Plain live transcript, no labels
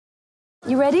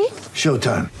You ready?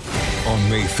 Showtime. On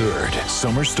May 3rd,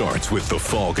 summer starts with The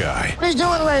Fall Guy. Let's do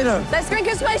it later. Let's drink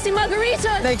a spicy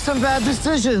margarita. Make some bad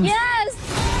decisions.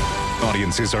 Yes!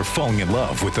 Audiences are falling in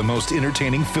love with the most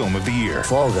entertaining film of the year.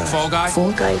 Fall Guy. Fall Guy?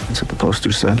 Fall Guy. That's what the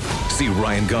poster said. See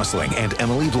Ryan Gosling and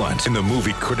Emily Blunt in the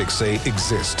movie critics say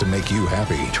exists to make you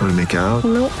happy. Trying to make it out?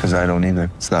 Nope. Because I don't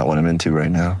either. It's not what I'm into right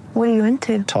now. What are you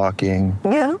into? Talking.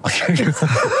 Yeah.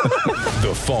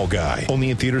 The Fall Guy.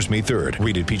 Only in theaters May 3rd.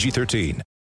 Rated PG-13.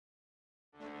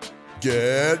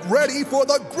 Get ready for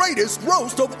the greatest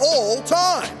roast of all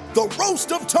time. The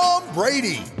Roast of Tom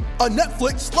Brady. A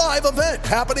Netflix live event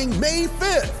happening May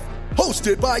 5th.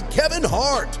 Hosted by Kevin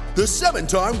Hart. The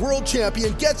 7-time world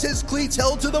champion gets his cleats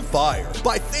held to the fire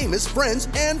by famous friends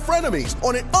and frenemies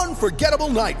on an unforgettable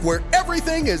night where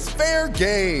everything is fair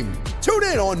game. Tune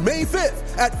in on May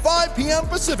 5th at 5 p.m.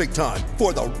 Pacific time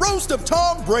for the Roast of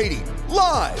Tom Brady.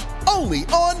 Live only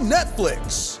on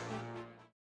Netflix.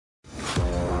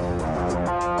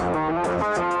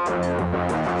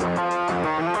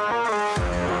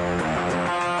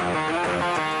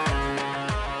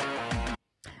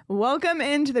 Welcome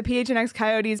into the PHNX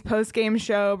Coyotes post-game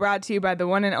show brought to you by the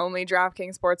one and only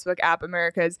DraftKings Sportsbook app,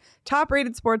 America's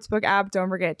top-rated sportsbook app. Don't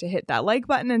forget to hit that like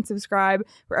button and subscribe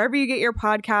wherever you get your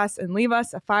podcasts and leave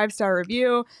us a 5-star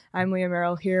review. I'm Leah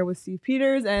Merrill here with Steve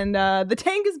Peters, and the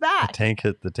tank is back. The tank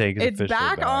is it's officially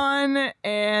back on,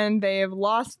 and they have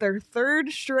lost their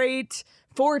third straight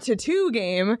 4-2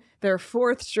 game, their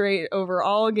fourth straight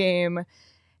overall game.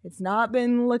 It's not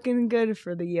been looking good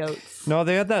for the Yotes. No,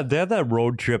 they had that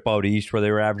road trip out east where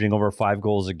they were averaging over 5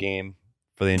 goals a game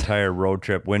for the entire road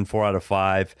trip. Win 4 out of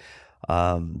 5.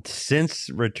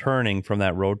 Since returning from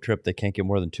that road trip, they can't get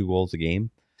more than 2 goals a game.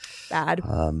 Bad.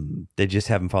 They just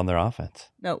haven't found their offense.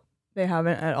 No, they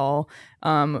haven't at all.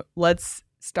 Let's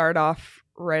start off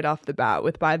right off the bat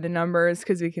with by the numbers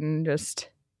because we can just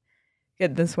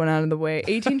get this one out of the way.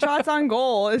 18 shots on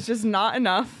goal is just not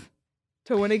enough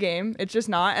to win a game. It's just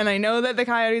not. And I know that the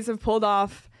Coyotes have pulled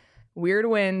off weird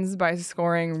wins by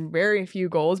scoring very few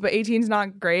goals, but 18 is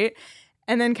not great.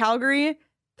 And then Calgary,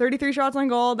 33 shots on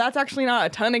goal. That's actually not a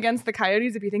ton against the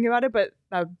Coyotes if you think about it, but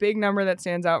a big number that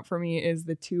stands out for me is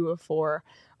the 2 of 4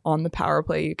 on the power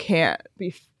play. You can't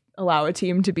allow a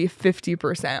team to be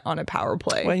 50% on a power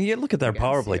play. Well, you look at their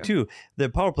power play, too. The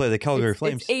power play of the Calgary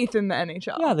Flames. It's 8th in the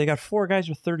NHL. Yeah, they got 4 guys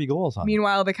with 30 goals on them.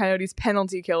 Meanwhile, the Coyotes'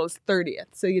 penalty kill is 30th.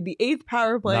 So you had the 8th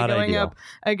power play Not going ideal. up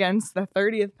against the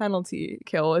 30th penalty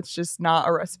kill. It's just not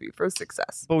a recipe for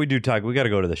success. But we got to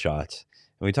go to the shots.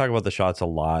 And we talk about the shots a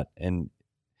lot. And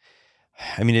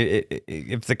I mean,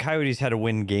 if the Coyotes had to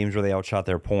win games where they outshot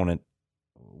their opponent,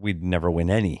 we'd never win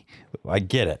any. I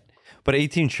get it. But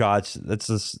 18 shots,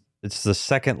 it's the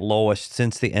second lowest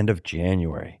since the end of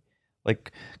January.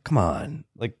 Like, come on.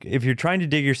 Like, if you're trying to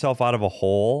dig yourself out of a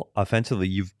hole offensively,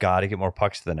 you've got to get more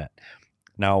pucks to the net.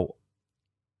 Now,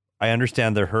 I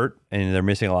understand they're hurt and they're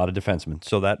missing a lot of defensemen.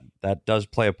 So that does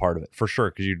play a part of it, for sure,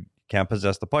 because you can't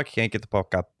possess the puck. You can't get the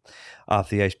puck up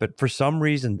off the ice. But for some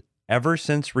reason, ever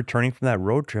since returning from that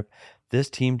road trip,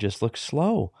 this team just looks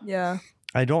slow. Yeah.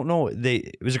 I don't know.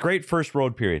 It was a great first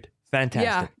road period. Fantastic.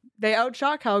 Yeah. They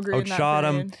outshot Calgary. Outshot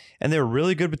them, and they were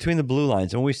really good between the blue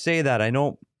lines. And when we say that, I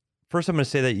know, first I'm going to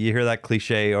say that you hear that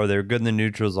cliche, or they're good in the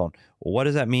neutral zone. Well, what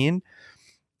does that mean?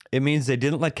 It means they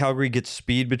didn't let Calgary get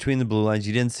speed between the blue lines.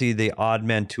 You didn't see the odd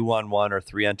man 2-on-1 or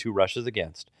 3-on-2 rushes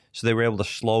against. So they were able to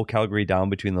slow Calgary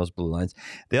down between those blue lines.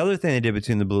 The other thing they did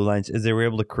between the blue lines is they were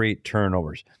able to create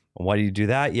turnovers. And why do you do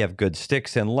that? You have good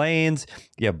sticks and lanes.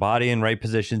 You have body in right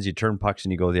positions. You turn pucks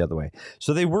and you go the other way.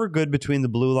 So they were good between the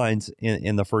blue lines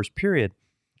in the first period.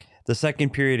 The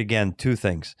second period, again, 2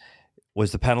 things.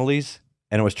 Was the penalties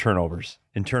and it was turnovers.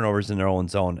 And turnovers in their own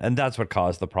zone. And that's what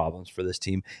caused the problems for this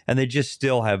team. And they just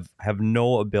still have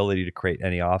no ability to create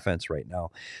any offense right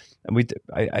now. And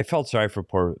I felt sorry for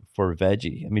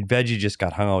Veggie. I mean, Veggie just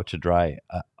got hung out to dry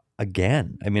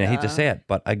again. I mean, I hate to say it,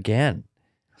 but again.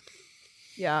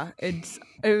 Yeah, it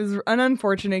was an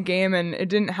unfortunate game, and it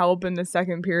didn't help in the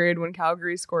second period when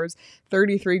Calgary scores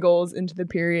 33 goals into the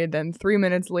period. Then 3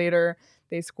 minutes later,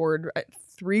 they scored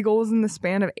 3 goals in the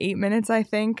span of 8 minutes, I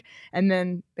think. And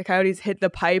then the Coyotes hit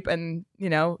the pipe, and,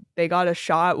 they got a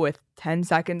shot with 10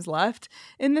 seconds left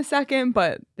in the second,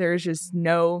 but there's just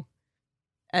no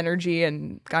energy,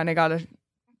 and kind of got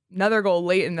another goal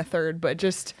late in the third, but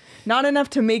just not enough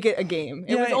to make it a game.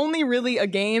 It was only really a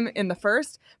game in the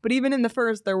first, but even in the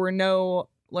first, there were no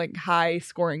high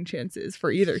scoring chances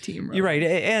for either team. Really. You're right,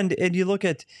 and you look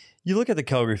at the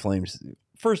Calgary Flames.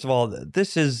 first of all,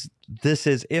 this is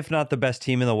if not the best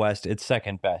team in the West, it's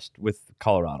second best with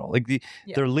Colorado. Like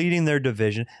they're leading their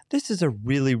division. This is a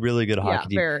really, really good hockey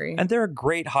team. Very. And they're a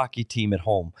great hockey team at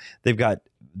home.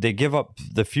 They give up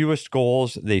the fewest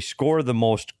goals. They score the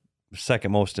most,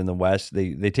 second most in the West.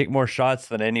 They take more shots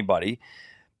than anybody.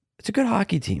 It's a good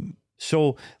hockey team.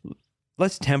 So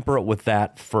let's temper it with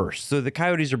that first. So the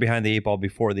Coyotes are behind the 8 ball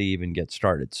before they even get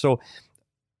started. So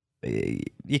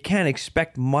you can't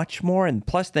expect much more. And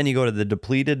plus, then you go to the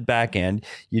depleted back end.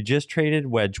 You just traded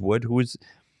Wedgwood, who's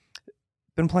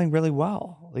been playing really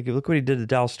well. Like, look what he did to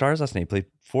Dallas Stars last night. He played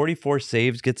 44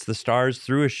 saves, gets the Stars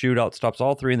through a shootout, stops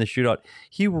all 3 in the shootout.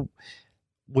 He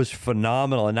was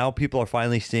phenomenal. And now people are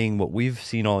finally seeing what we've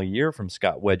seen all year from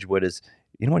Scott Wedgwood is,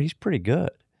 you know what, he's pretty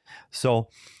good. So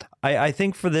I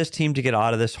think for this team to get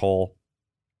out of this hole,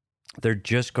 they're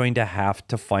just going to have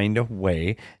to find a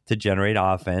way to generate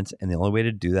offense. And the only way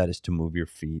to do that is to move your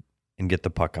feet and get the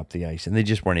puck up the ice. And they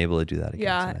just weren't able to do that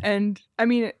again tonight. And I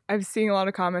mean, I've seen a lot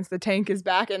of comments, the tank is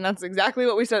back, and that's exactly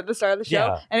what we said at the start of the show.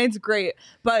 Yeah. And it's great.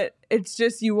 But it's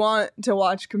just, you want to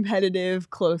watch competitive,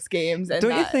 close games. And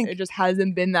Don't you think it just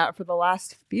hasn't been that for the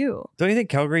last few. Don't you think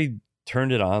Calgary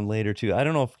turned it on later too? I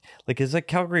don't know if it's like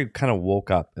Calgary kind of woke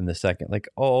up in the second, like,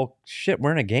 oh shit,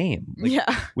 we're in a game. Like,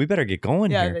 we better get going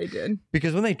here. Yeah, they did.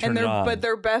 Because when they turned it on, but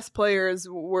their best players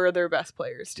were their best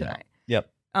players tonight.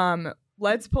 Yep.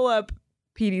 Let's pull up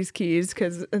Petey's keys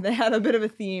because they had a bit of a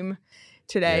theme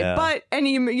today. Yeah. But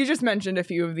you just mentioned a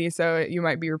few of these, so you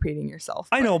might be repeating yourself.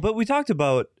 I know, but we talked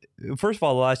about, first of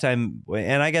all, the last time,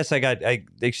 and I guess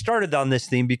they started on this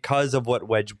theme because of what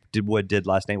Wedgwood did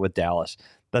last night with Dallas.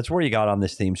 That's where you got on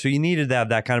this team. So you needed to have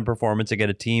that kind of performance to get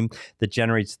a team that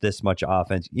generates this much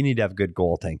offense. You need to have good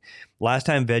goaltending. Last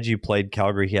time Veggie played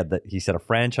Calgary, he set a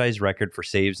franchise record for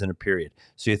saves in a period.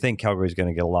 So you think Calgary's going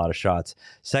to get a lot of shots.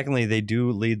 Secondly, they do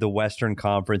lead the Western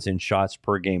Conference in shots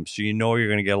per game. So you know you're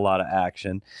going to get a lot of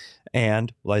action.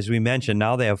 And as we mentioned,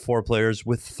 now they have 4 players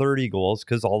with 30 goals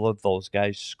because all of those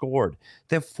guys scored.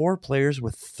 They have 4 players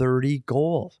with 30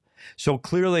 goals. So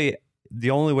clearly, the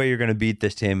only way you're going to beat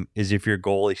this team is if your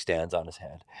goalie stands on his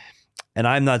head. And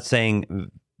I'm not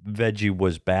saying Veggie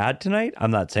was bad tonight.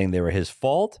 I'm not saying they were his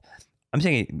fault. I'm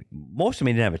saying most of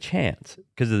them didn't have a chance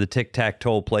because of the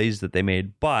tic-tac-toe plays that they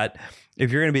made. But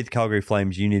if you're going to beat the Calgary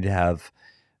Flames, you need to have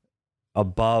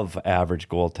above average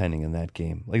goaltending in that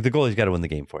game. Like, the goalie's got to win the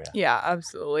game for you. Yeah,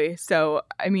 absolutely. So,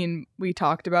 I mean, we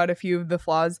talked about a few of the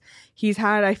flaws he's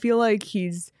had. I feel like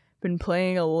he's been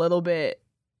playing a little bit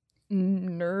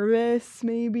nervous,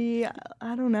 maybe.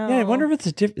 I don't know. Yeah, I wonder if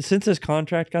it's since his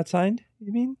contract got signed.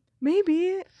 You mean?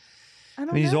 Maybe. I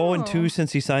don't know. He's 0-2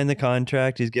 since he signed the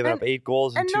contract. He's given up 8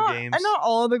 goals in 2 games. And not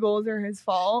all the goals are his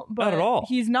fault. But not at all.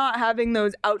 He's not having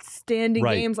those outstanding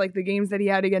games like the games that he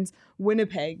had against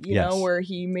Winnipeg, you know, where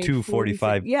he made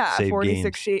 245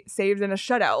 46 saves in a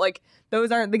shutout. Like,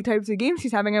 those aren't the types of games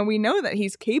he's having, and we know that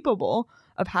he's capable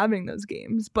of having those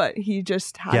games, but he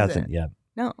just hasn't.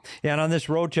 No. Yeah, and on this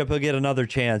road trip, he'll get another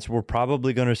chance. We're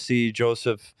probably going to see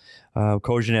Joseph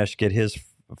Kozinesh get his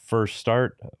first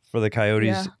start for the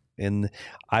Coyotes. And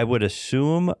I would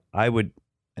assume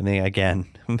again,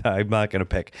 I'm not going to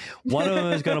pick. One of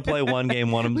them is going to play one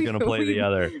game. One of them is going to play the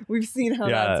other. We've seen how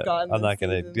that's gone. I'm not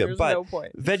going to. There's no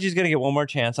point. Veggie's going to get one more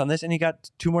chance on this, and he got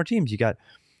 2 more teams. You got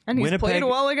and he's Winnipeg, played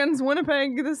well against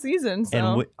Winnipeg this season.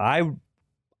 So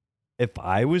if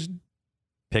I was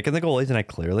picking the goalies, and I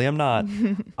clearly am not,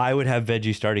 I would have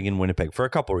Veggie starting in Winnipeg for a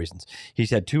couple reasons. He's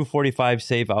had 245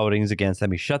 save outings against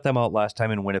them. He shut them out last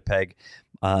time in Winnipeg.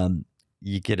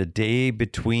 You get a day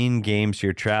between games, so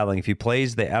you're traveling. If he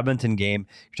plays the Edmonton game,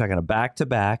 you're talking a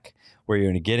back-to-back where you're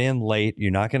going to get in late.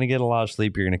 You're not going to get a lot of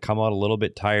sleep. You're going to come out a little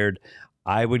bit tired.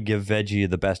 I would give Veggie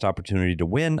the best opportunity to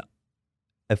win.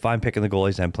 If I'm picking the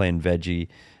goalies, I'm playing Veggie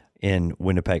in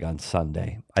Winnipeg on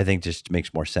Sunday. I think just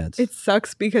makes more sense. It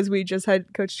sucks because we just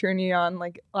had Coach Tierney on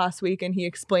last week, and he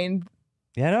explained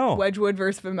Wedgwood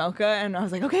versus Vejmelka, and I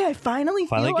was like, okay, I finally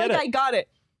feel like I got it.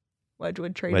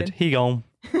 Wedgwood traded. He gone.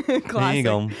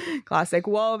 Classic.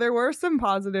 Well, there were some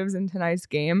positives in tonight's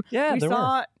game. Yeah, we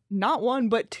saw not 1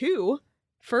 but 2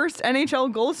 first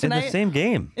NHL goals tonight in the same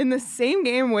game. In the same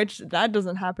game, which that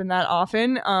doesn't happen that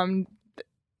often.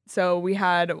 So we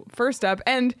had first up,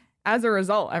 and as a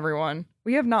result, everyone,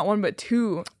 we have not 1 but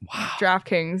 2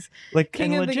 DraftKings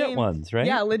King and legit ones, right?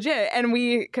 Yeah, legit. And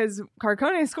because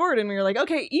Carcone scored, and we were like,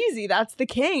 okay, easy, that's the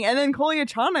king. And then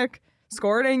Kolyachonok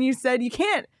scored, and you said you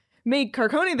can't make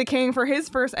Carcone the king for his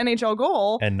first NHL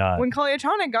goal and not when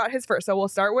Kolyachonok got his first. So we'll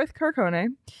start with Carcone,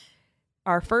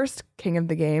 our first king of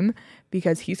the game,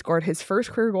 because he scored his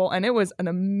first career goal, and it was an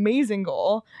amazing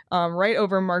goal right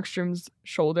over Markstrom's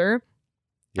shoulder.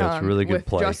 Yeah, it's a really good with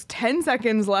play. just 10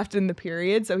 seconds left in the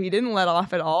period, so he didn't let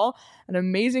off at all. An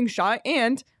amazing shot,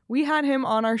 and we had him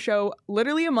on our show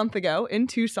literally a month ago in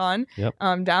Tucson,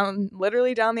 down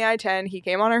the I-10. He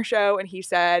came on our show and he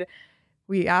said,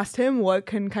 we asked him, what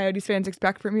can Coyotes fans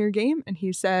expect from your game? And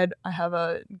he said, I have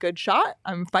a good shot.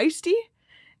 I'm feisty.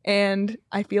 And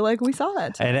I feel like we saw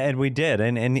that tonight. And we did.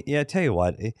 And yeah, I tell you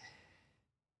what,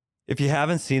 if you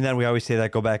haven't seen that, we always say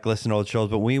that, go back, listen to old shows.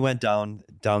 But we went down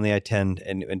the I-10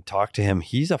 and talked to him.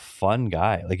 He's a fun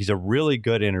guy. Like, he's a really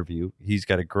good interview. He's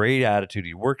got a great attitude.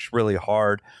 He works really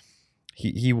hard.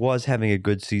 He was having a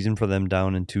good season for them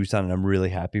down in Tucson, and I'm really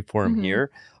happy for him here.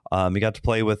 He got to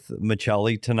play with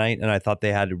Michelli tonight, and I thought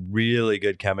they had really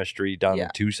good chemistry down in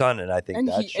Tucson, and I think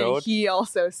that showed. And he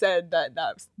also said that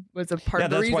was a part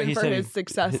of the reason for his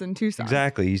success in Tucson.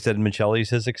 Exactly. He said Michelli's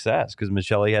his success because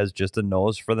Michelli has just a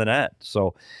nose for the net.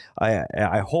 So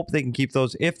I hope they can keep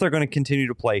those. If they're going to continue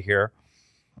to play here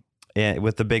and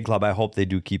with the big club, I hope they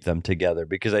do keep them together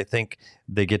because I think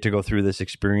they get to go through this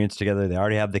experience together. They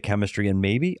already have the chemistry, and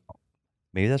maybe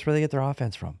that's where they get their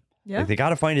offense from. Yeah. Like, they got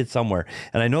to find it somewhere.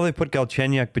 And I know they put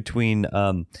Galchenyuk between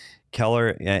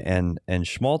Keller and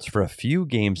Schmaltz for a few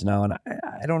games now, and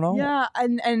I don't know. Yeah,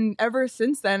 and ever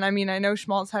since then, I mean, I know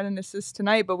Schmaltz had an assist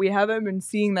tonight, but we haven't been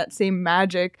seeing that same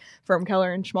magic from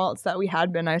Keller and Schmaltz that we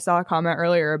had been. I saw a comment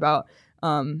earlier about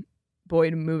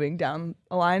Boyd moving down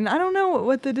a line. I don't know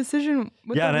what the decision,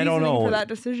 and I don't know for that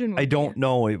decision. I don't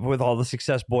know with all the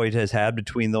success Boyd has had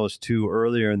between those two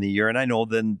earlier in the year, and I know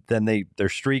then their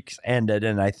streaks ended,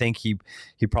 and I think he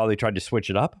probably tried to switch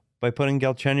it up by putting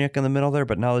Galchenyuk in the middle there,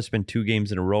 but now there's been 2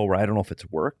 games in a row where I don't know if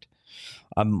it's worked.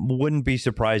 Wouldn't be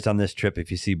surprised on this trip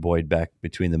if you see Boyd back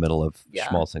between the middle of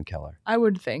Schmaltz and Keller. I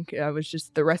would think. It was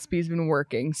just the recipe's been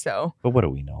working, so. But what do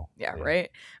we know? Yeah. Right.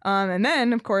 And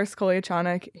then, of course,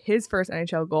 Kolyachonok, his first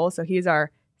NHL goal. So he's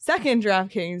our second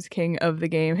DraftKings king of the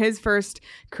game. His first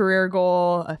career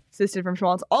goal, assisted from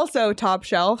Schmaltz, also top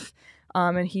shelf.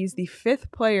 And he's the 5th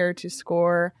player to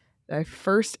score the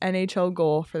first NHL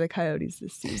goal for the Coyotes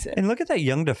this season. And look at that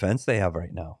young defense they have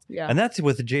right now. Yeah. And that's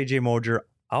with JJ Moser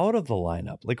out of the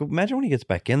lineup. Like, imagine when he gets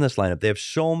back in this lineup. They have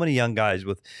so many young guys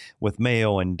with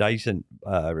Mayo and Dyson,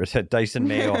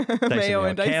 Mayo,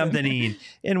 Cam Dineen,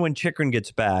 and when Chychrun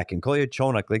gets back and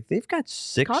Kolyachonok, like, they've got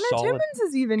 6 Connor solid. Timmins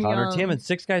is even young. Connor Timmins,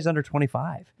 6 guys under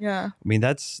 25. Yeah. I mean,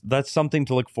 that's something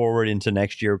to look forward into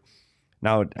next year.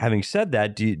 Now, having said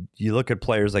that, do you look at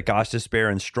players like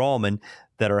Gostisbehere and Stralman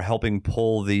that are helping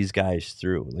pull these guys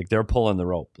through? Like, they're pulling the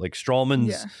rope. Like,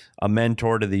 Stralman's a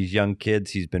mentor to these young kids.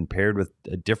 He's been paired with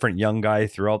a different young guy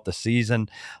throughout the season.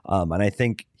 And I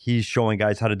think he's showing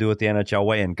guys how to do it the NHL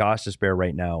way. And Gostisbehere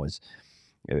right now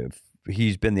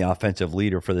he's been the offensive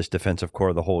leader for this defensive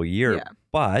core the whole year. Yeah.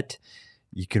 But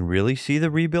you can really see the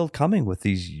rebuild coming with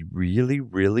these really,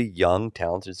 really young,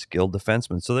 talented, skilled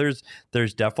defensemen. So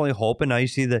there's definitely hope. And now you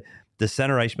see the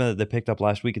center iceman that they picked up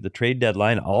last week at the trade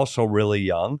deadline, also really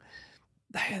young.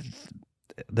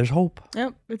 There's hope.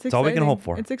 Yep, it's all we can hope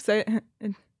for. It's exciting.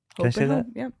 Can I say that?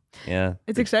 Yep. Yeah.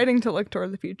 It's exciting to look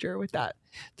toward the future with that.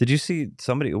 Did you see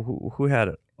somebody who had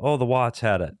it? Oh, the Watts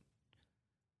had it.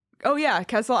 Oh, yeah.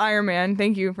 Kessel Ironman.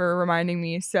 Thank you for reminding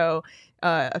me. So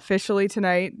officially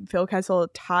tonight, Phil Kessel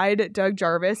tied Doug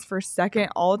Jarvis for second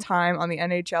all-time on the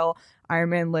NHL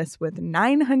Ironman list with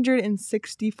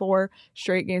 964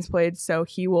 straight games played. So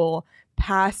he will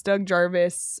pass Doug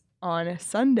Jarvis on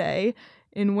Sunday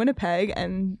in Winnipeg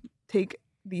and take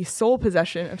the sole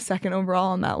possession of second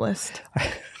overall on that list.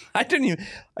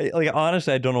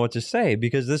 Honestly, I don't know what to say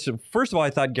because first of all, I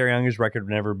thought Gary Younger's record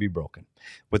would never be broken.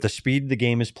 With the speed the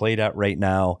game is played at right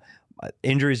now,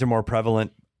 injuries are more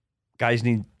prevalent. Guys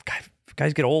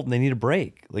get old and they need a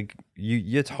break. Like,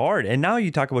 it's hard. And now you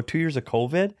talk about 2 years of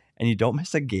COVID and you don't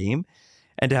miss a game.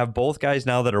 And to have both guys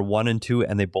now that are 1 and 2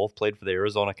 and they both played for the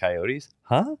Arizona Coyotes.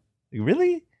 Huh?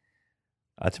 Really?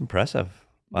 That's impressive.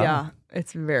 Wow. Yeah,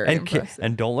 it's very impressive.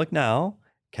 And don't look now.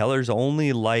 Keller's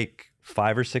only like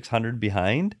 500 or 600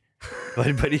 behind,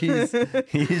 but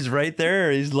he's right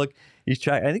there. He's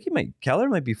trying. I think Keller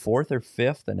might be 4th or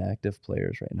 5th in active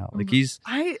players right now. Like,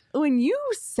 when you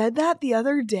said that the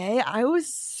other day, I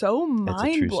was so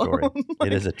mind blown.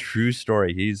 It is a true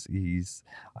story. He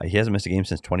hasn't missed a game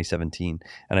since 2017,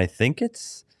 and I think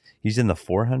he's in the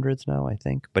 400s now. I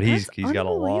think, but he's got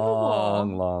a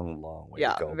long way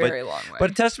to go. Very long way.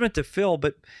 But a testament to Phil.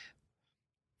 But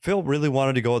Phil really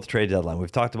wanted to go at the trade deadline.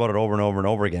 We've talked about it over and over and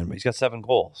over again, but he's got 7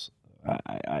 goals.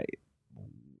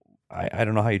 I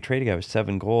don't know how you trade a guy with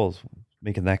 7 goals,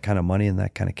 making that kind of money and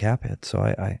that kind of cap hit. So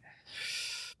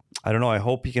I don't know. I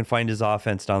hope he can find his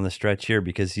offense down the stretch here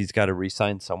because he's got to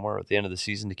re-sign somewhere at the end of the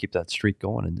season to keep that streak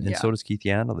going. And so does Keith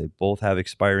Yandel. They both have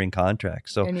expiring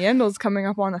contracts. So and Yandel's coming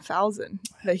up on 1,000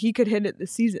 that he could hit it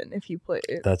this season if he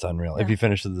played. That's unreal. If he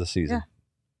finishes the season. Yeah.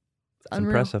 It's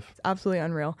impressive. It's absolutely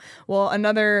unreal. Well,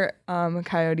 another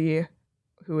Coyote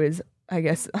who is, I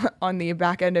guess, on the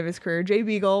back end of his career, Jay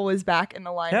Beagle was back in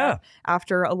the lineup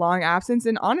after a long absence.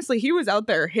 And honestly, he was out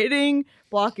there hitting,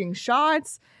 blocking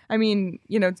shots. I mean,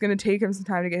 it's going to take him some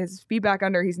time to get his feet back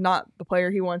under. He's not the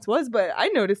player he once was, but I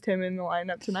noticed him in the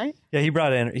lineup tonight. Yeah, he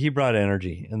brought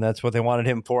energy, and that's what they wanted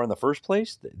him for in the first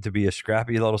place, to be a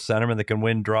scrappy little centerman that can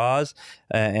win draws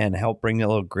and help bring a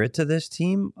little grit to this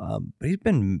team. But he's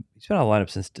been out of the lineup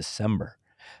since December.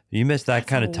 You missed that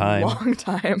kind of time. Long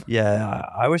time. Yeah,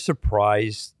 I was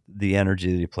surprised the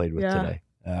energy that he played with today.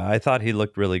 I thought he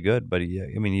looked really good, but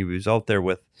he was out there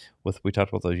with we talked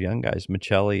about those young guys,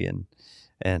 Michelli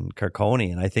and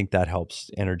Carcone, and I think that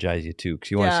helps energize you too, because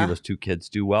you want to see those two kids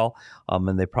do well.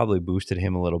 And they probably boosted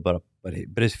him a little bit,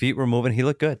 but his feet were moving. He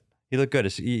looked good.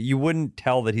 You wouldn't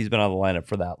tell that he's been out of the lineup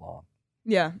for that long.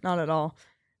 Yeah, not at all.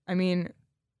 I mean,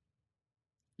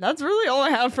 that's really all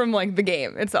I have from the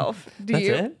game itself. That's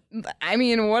it? I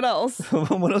mean, what else?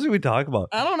 What else can we talk about?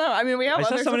 I don't know. I mean, we have. I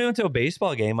saw somebody went to a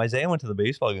baseball game. Isaiah went to the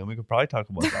baseball game. We could probably talk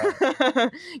about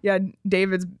that. Yeah,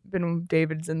 David's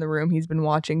in the room. He's been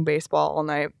watching baseball all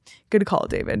night. Good call,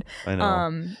 David. I know.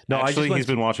 No, actually, he's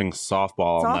been watching softball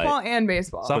all night. Softball and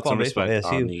baseball. Put some respect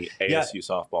baseball, on the ASU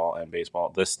softball and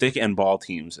baseball. The stick and ball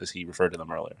teams, as he referred to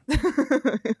them earlier.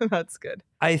 That's good.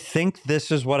 I think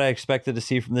this is what I expected to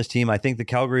see from this team. I think the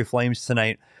Calgary Flames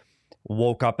tonight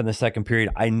woke up in the second period.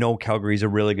 I know Calgary's a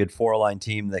really good four-line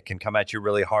team that can come at you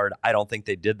really hard. I don't think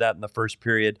they did that in the first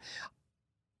period.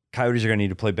 Coyotes are going to need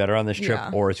to play better on this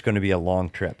trip, or it's going to be a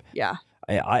long trip. Yeah.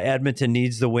 Edmonton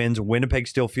needs the wins. Winnipeg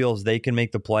still feels they can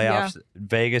make the playoffs. Yeah.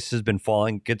 Vegas has been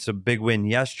falling, gets a big win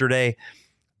yesterday.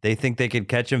 They think they can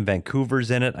catch them.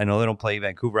 Vancouver's in it. I know they don't play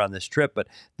Vancouver on this trip, but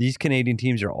these Canadian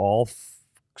teams are all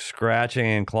scratching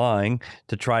and clawing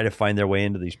to try to find their way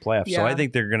into these playoffs. So I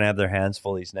think they're going to have their hands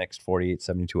full these next 48,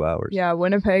 72 hours. Yeah,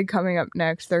 Winnipeg coming up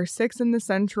next. They're 6 in the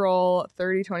Central,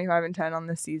 30, 25, and 10 on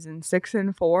the season,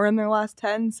 6-4 in their last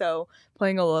 10. So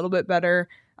playing a little bit better,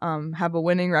 have a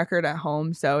winning record at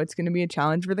home. So it's going to be a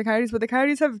challenge for the Coyotes, but the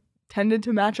Coyotes have tended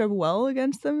to match up well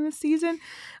against them this season.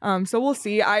 So we'll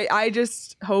see. I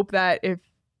just hope that if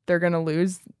they're going to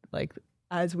lose,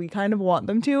 as we kind of want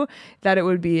them to, that it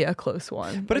would be a close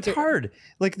one. But it's hard.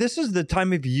 This is the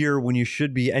time of year when you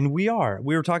should be, and we are.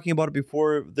 We were talking about it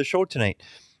before the show tonight,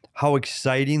 how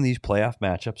exciting these playoff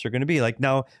matchups are going to be.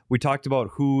 Now, we talked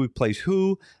about who plays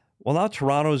who. Well, now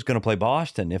Toronto is going to play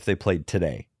Boston if they played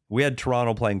today. We had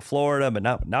Toronto playing Florida, but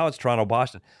now it's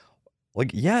Toronto-Boston.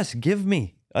 Yes, give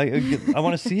me. I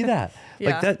want to see that.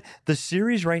 That. The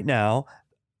series right now,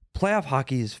 playoff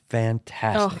hockey is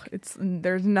fantastic.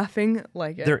 There's nothing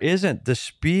like it. There isn't. The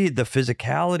speed, the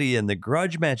physicality, and the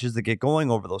grudge matches that get going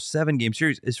over those 7-game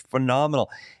series is phenomenal.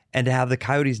 And to have the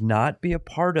Coyotes not be a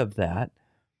part of that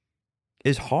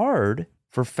is hard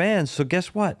for fans. So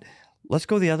guess what? Let's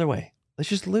go the other way. Let's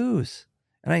just lose.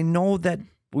 And I know that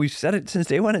we've said it since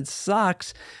day one. It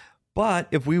sucks. But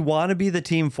if we want to be the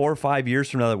team 4 or 5 years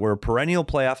from now that we're a perennial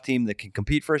playoff team that can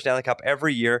compete for a Stanley Cup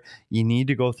every year, you need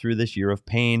to go through this year of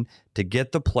pain to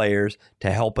get the players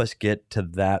to help us get to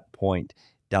that point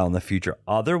down the future.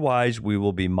 Otherwise, we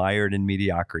will be mired in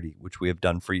mediocrity, which we have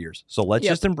done for years. So let's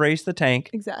just embrace the tank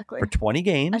for 20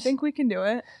 games. I think we can do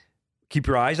it. Keep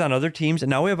your eyes on other teams. And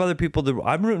now we have other people.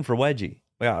 I'm rooting for Wedgie.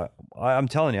 Yeah, I'm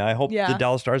telling you, I hope the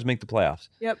Dallas Stars make the playoffs.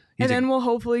 Yep. Then we'll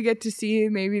hopefully get to see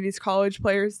maybe these college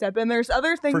players step in. There's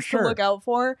other things to look out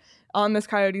for on this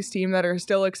Coyotes team that are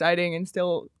still exciting and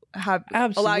still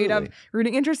allow you to have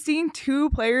rooting interest. Seeing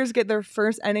 2 players get their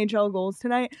first NHL goals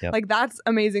tonight, that's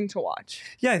amazing to watch.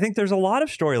 Yeah, I think there's a lot of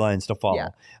storylines to follow. Yeah.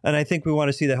 And I think we want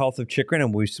to see the health of Chychrun,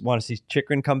 and we want to see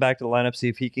Chychrun come back to the lineup, see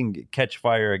if he can catch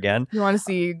fire again. You want to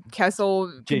see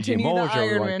Kessel continue the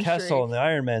Ironman streak. Kessel and the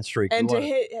Ironman streak. And to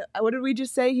hit, what did we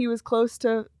just say? He was close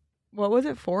to,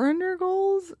 400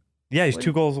 goals? Yeah, he's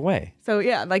 2 goals away. So,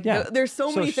 there's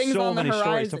so many things on the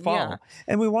horizon. To follow. Yeah.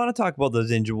 And we want to talk about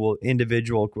those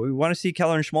individual. We want to see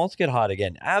Keller and Schmaltz get hot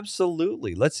again.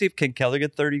 Absolutely. Let's see if can Keller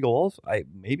get 30 goals.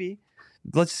 Maybe.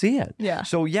 Let's see it. Yeah.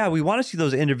 So, we want to see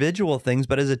those individual things.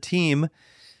 But as a team,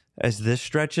 as this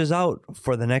stretches out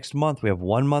for the next month, we have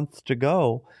 1 month to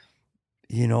go.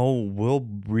 We'll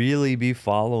really be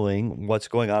following what's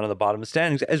going on in the bottom of the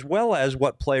standings, as well as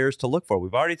what players to look for.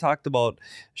 We've already talked about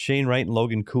Shane Wright and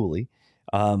Logan Cooley.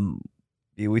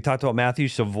 we talked about Matthew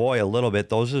Savoy a little bit.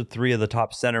 Those are 3 of the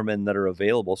top centermen that are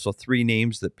available. So 3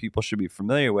 names that people should be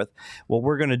familiar with. What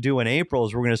we're going to do in April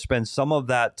is we're going to spend some of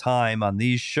that time on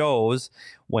these shows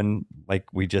when, like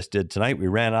we just did tonight, we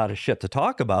ran out of shit to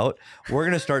talk about. We're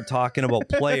going to start talking about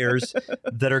players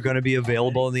that are going to be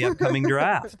available in the upcoming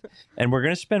draft. And we're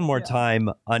going to spend more time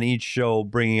on each show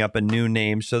bringing up a new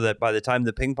name so that by the time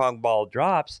the ping pong ball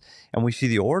drops and we see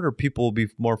the order, people will be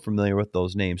more familiar with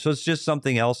those names. So it's just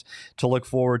something else to look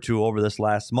forward to over this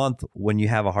last month when you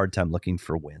have a hard time looking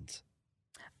for wins.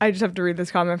 I just have to read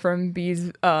this comment from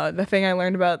Bees. The thing I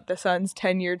learned about the Suns'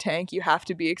 10-year tank, you have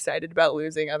to be excited about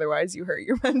losing, otherwise you hurt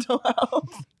your mental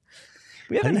health.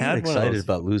 We haven't had excited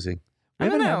about losing. I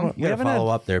don't know. We haven't follow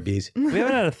up there, Bees. We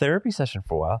haven't had a therapy session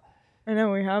for a while. I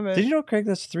know we haven't. Did you know, Craig,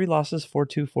 that's 3 losses,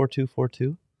 4-2, 4-2,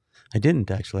 4-2? I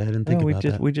didn't, actually. I didn't think about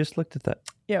that. We just looked at that.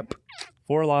 Yep.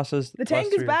 4 losses. The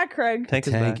tank is back, Craig. Tank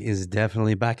is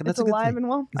definitely back. And It's that's a good alive thing. and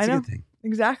well. That's I know. a good thing.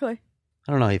 Exactly.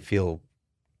 I don't know how you feel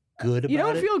good about it. You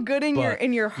don't feel good in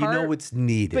your heart. You know it's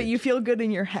needed. But you feel good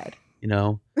in your head. You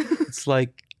know, it's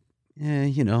like,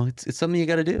 it's something you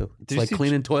got to do. It's like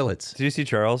cleaning toilets. Did you see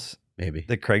Charles? Maybe.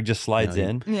 That Craig just slides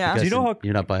in? Yeah. Do you know how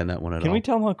you're not buying that one at all? Can we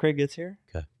tell him how Craig gets here?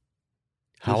 Okay.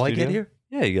 How I get here?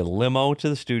 Yeah, you get a limo to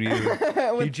the studio.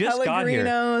 With you just got here.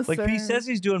 Pellegrino, Like, sir. he says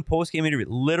he's doing post-game interview.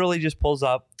 Literally just pulls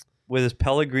up with his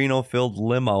Pellegrino-filled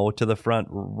limo to the front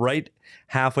right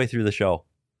halfway through the show.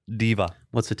 Diva.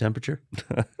 What's the temperature?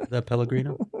 That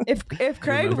Pellegrino? If Craig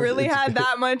Remember? really had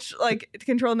that much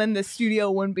control, then the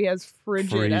studio wouldn't be as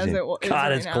frigid as Freezing. it is God,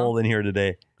 right it's now. cold in here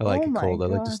today. I like Oh it my cold. I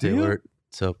like to God. stay Do you? alert.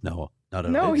 So, no, not at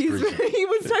all. No, It's he freezing.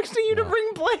 was texting you to No. bring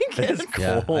blankets. It's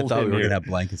Yeah, I cold thought we in were here. going to have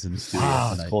blankets in the studio Wow,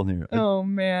 it's tonight. cold in here. Oh I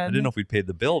man. didn't know if we'd paid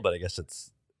the bill, but I guess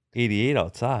it's 88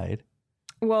 outside.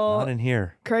 Well, Not in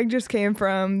here. Craig just came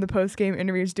from the post game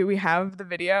interviews. Do we have the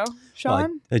video, Sean?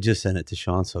 Well, I just sent it to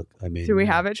Sean, so I mean. Do we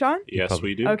have it, Sean? Yes, Probably.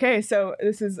 we do. Okay, so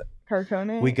this is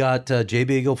Carcone. We got Jay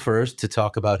Beagle first to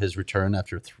talk about his return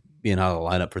after being out of the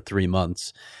lineup for 3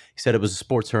 months. He said it was a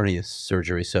sports hernia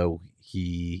surgery, so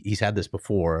he's had this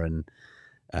before and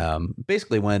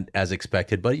basically went as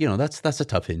expected. But that's a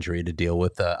tough injury to deal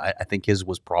with. I think his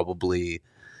was probably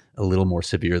a little more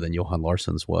severe than Johan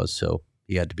Larsson's was, so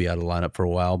he had to be out of the lineup for a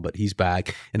while. But he's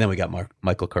back, and then we got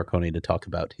Michael Carcone to talk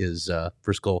about his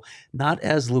first goal. Not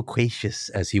as loquacious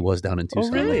as he was down in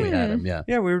Tucson when we had him. Yeah,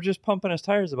 Yeah, we were just pumping his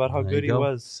tires about how There good you he go.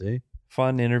 was. See,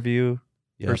 Fun interview,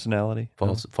 Yeah. personality.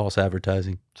 false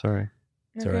advertising. Sorry.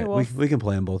 It's Okay, all right. well, We can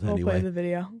play them both we'll anyway. play the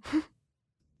video.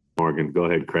 Morgan, go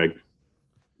ahead, Craig.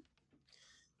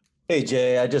 Hey,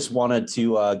 Jay, I just wanted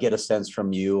to get a sense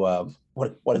from you of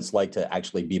what it's like to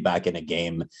actually be back in a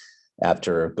game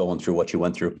after going through what you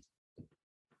went through.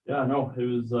 Yeah, no, it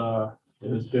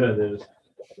was good.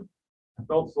 I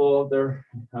felt slow out there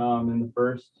in the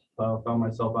first. Found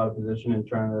myself out of position and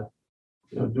trying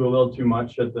to do a little too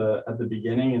much at the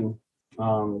beginning, and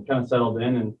kind of settled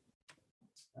in and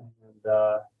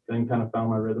then kind of found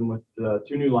my rhythm with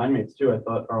 2 new line mates too. I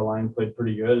thought our line played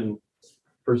pretty good, and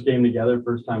first game together,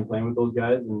 first time playing with those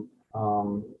guys, and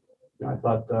I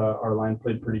thought our line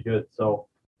played pretty good. So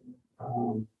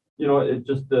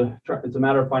it's a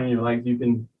matter of finding your legs. You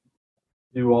can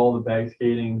do all the bag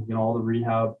skating, all the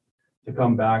rehab to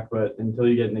come back, but until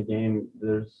you get in the game,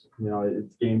 there's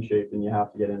it's game shaped and you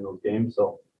have to get in those games.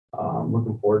 So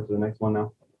looking forward to the next one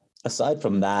now. Aside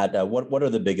from that, what are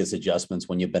the biggest adjustments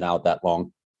when you've been out that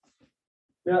long?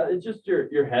 Yeah, it's just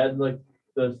your head, like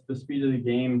the speed of the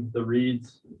game, the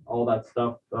reads, all that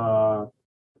stuff.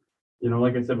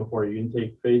 Like I said before, you can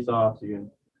take face-offs, you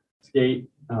can skate.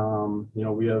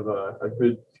 We have a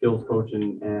good skills coach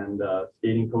and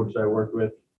skating coach that I worked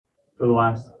with for the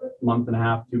last month and a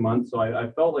half, 2 months. So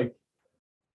I felt like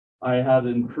I had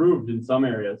improved in some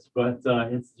areas, but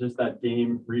it's just that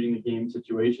reading the game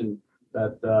situation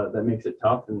that makes it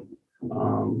tough. And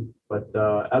but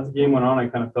as the game went on, I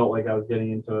kind of felt like I was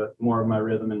getting into more of my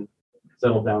rhythm and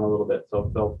settled down a little bit.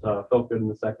 So it felt good in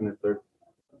the second and third.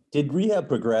 Did rehab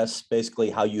progress basically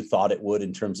how you thought it would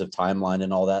in terms of timeline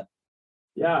and all that?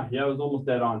 Yeah, it was almost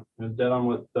dead on. It was dead on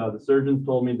what the surgeons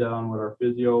told me, dead on what our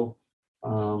physio,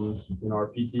 our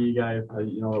PT guy,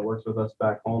 that works with us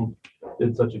back home,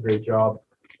 did such a great job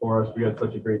for us. We got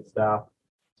such a great staff.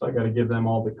 So I got to give them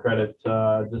all the credit.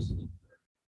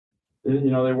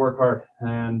 They work hard,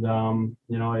 and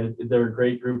they're a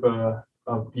great group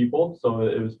of people. So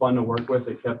it was fun to work with.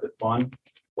 It kept it fun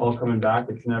while coming back.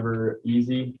 It's never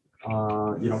easy,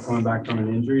 coming back from an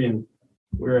injury, and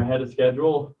we're ahead of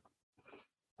schedule.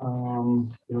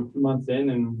 2 months in,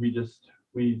 and we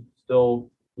still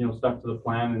stuck to the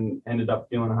plan and ended up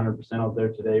feeling 100% out there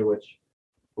today, which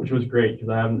which was great because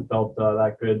I haven't felt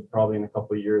that good probably in a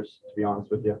couple of years, to be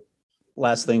honest with you.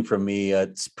 Last thing from me,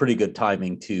 it's pretty good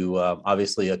timing too.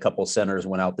 Obviously, a couple centers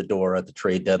went out the door at the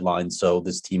trade deadline, so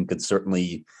this team could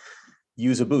certainly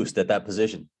use a boost at that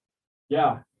position.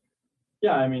 Yeah.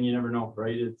 I mean, you never know,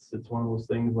 right? It's one of those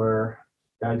things where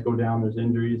guys go down, there's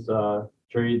injuries,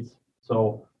 trades.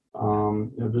 So,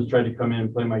 just try to come in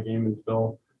and play my game and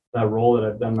fill that role that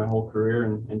I've done my whole career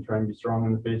and try and be strong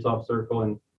in the face-off circle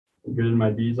and good in my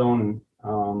B zone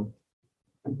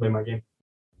and play my game.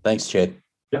 Thanks, Jay.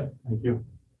 Yeah, thank you.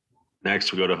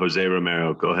 Next, we go to Jose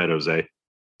Romero. Go ahead, Jose.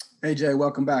 Hey, Jay,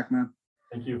 welcome back, man.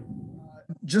 Thank you.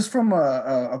 Just from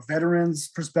a veteran's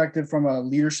perspective, from a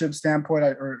leadership standpoint,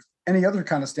 or any other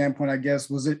kind of standpoint, I guess,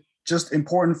 was it just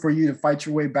important for you to fight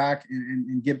your way back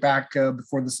and get back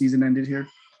before the season ended here?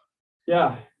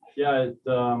 Yeah. It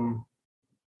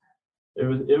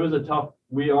was a tough.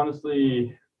 We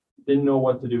honestly didn't know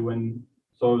what to do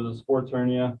so it was a sports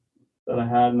hernia that I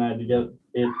had, and I had to get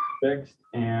it fixed.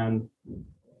 And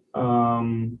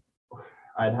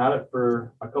I'd had it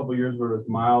for a couple of years where it was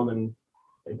mild, and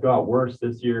it got worse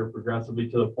this year progressively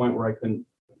to the point where I couldn't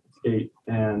skate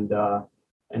and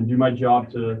do my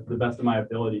job to the best of my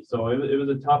ability. So it was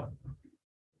a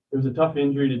tough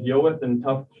injury to deal with and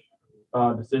tough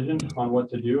decision on what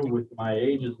to do with my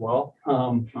age as well.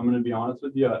 I'm going to be honest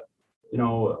with you.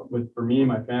 For me and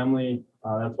my family,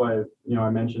 that's why I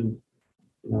mentioned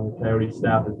the Coyote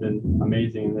staff has been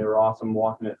amazing, and they were awesome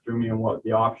walking it through me and what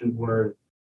the options were.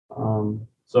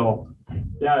 So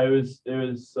yeah, it was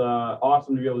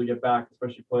awesome to be able to get back,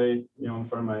 especially play in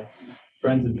front of my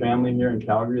friends and family here in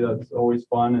Calgary. That's always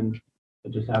fun, and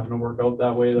it just happened to work out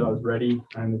that way that I was ready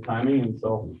and the timing, and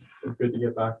so it's good to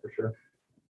get back for sure.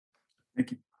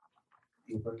 Thank you.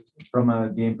 From a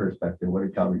game perspective, what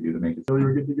did Calgary do to make it so we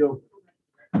were good to go?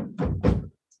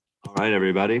 All right,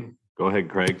 everybody. Go ahead,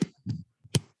 Craig.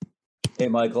 Hey,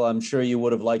 Michael, I'm sure you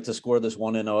would have liked to score this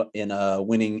one in a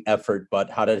winning effort, but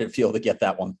how did it feel to get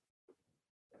that one?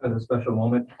 It was a special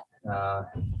moment.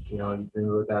 You've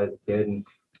been with that as a kid, and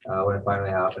when it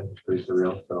finally happened, it's pretty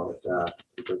surreal. So it's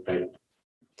super exciting.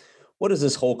 What has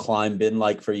this whole climb been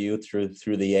like for you through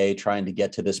the A, trying to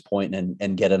get to this point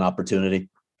and get an opportunity?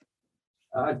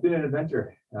 It's been an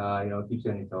adventure. It keeps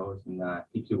you on your toes and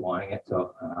keeps you wanting it.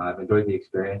 So I've enjoyed the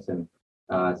experience and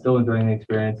still enjoying the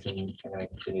experience, and I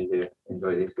continue to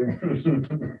enjoy the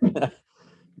experience.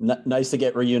 Nice to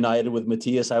get reunited with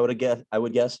Matthias, I would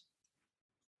guess.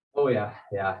 Oh yeah.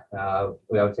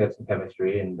 We obviously have some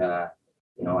chemistry, and I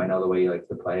know the way he likes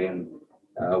to play and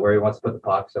where he wants to put the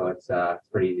puck, so it's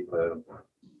pretty easy to play with him. All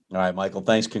right, Michael.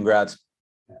 Thanks. Congrats.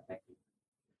 Yeah, thank you.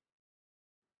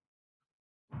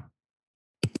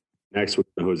 Next, with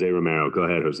Jose Romero. Go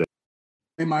ahead, Jose.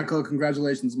 Hey, Michael.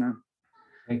 Congratulations, man.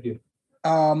 Thank you.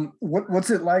 What's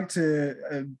it like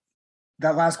to?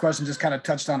 That last question just kind of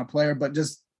touched on a player, but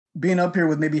just being up here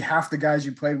with maybe half the guys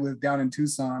you played with down in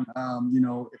Tucson.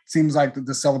 It seems like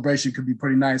the celebration could be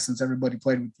pretty nice since everybody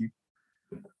played with you.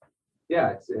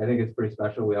 Yeah, I think it's pretty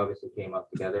special. We obviously came up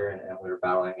together and we were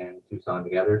battling in Tucson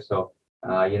together. So,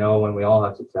 when we all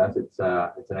have success, it's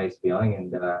a nice feeling,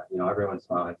 and everyone's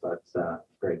smiling, so it's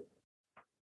great.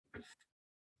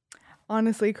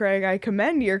 Honestly, Craig, I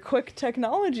commend your quick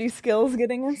technology skills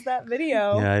getting us that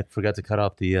video. Yeah, I forgot to cut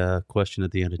off the question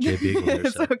at the end of Jay Beagle there.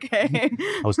 It's okay.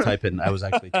 I was typing. I was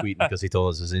actually tweeting because he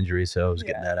told us his injury, so I was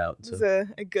getting that out. So.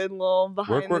 It's a good little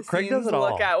behind the Craig does scenes it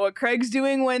all. look at what Craig's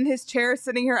doing when his chair is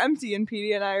sitting here empty and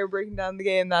PD and I are breaking down the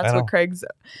game. That's what Craig's.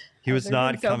 He was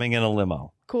not coming in a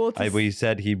limo. Cool. We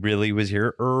said he really was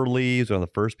here early. He was one of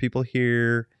the first people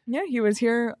here. Yeah, he was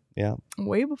here. Yeah,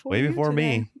 way before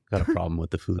me. Got a problem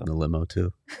with the food in the limo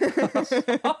too. You're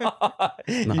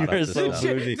so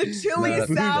bougie. The chili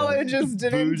salad just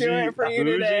didn't do it for you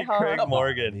today, huh? Craig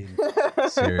Morgan.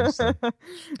 Seriously.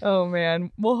 Oh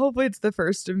man. Well, hopefully it's the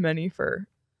first of many for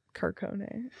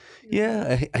Carcone.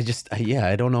 Yeah,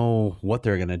 I don't know what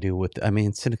they're gonna do with. I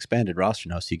mean, it's an expanded roster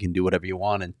now, so you can do whatever you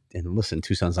want. And listen,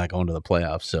 Tucson's not going to the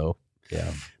playoffs, so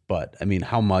yeah. But I mean,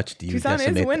 how much do you Tucson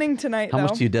decimate? is winning tonight. How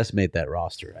much do you decimate that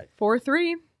roster? Right?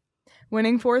 4-3,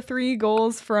 winning 4-3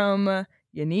 goals from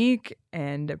Yannick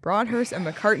and Broadhurst and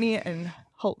McCartney and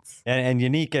Holtz. And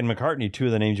Yannick and McCartney, two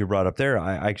of the names you brought up there.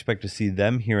 I expect to see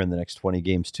them here in the next 20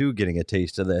 games too, getting a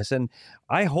taste of this. And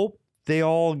I hope they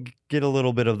all get a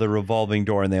little bit of the revolving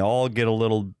door and they all get a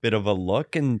little bit of a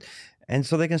look and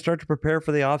so they can start to prepare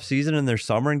for the off season in their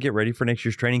summer and get ready for next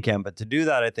year's training camp. But to do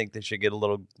that, I think they should get a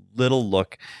little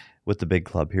look with the big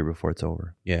club here before it's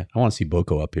over. Yeah, I want to see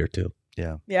Boko up here too.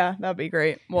 Yeah, that'd be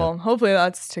great. Well, hopefully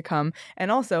that's to come.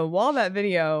 And also, while that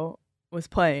video was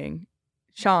playing,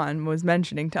 Sean was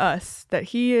mentioning to us that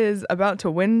he is about to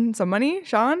win some money.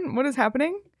 Sean, what is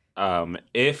happening?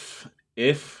 If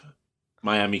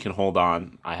Miami can hold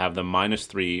on, I have them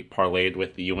 -3 parlayed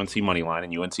with the UNC money line,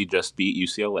 and UNC just beat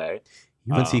UCLA.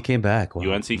 UNC came back. Wow.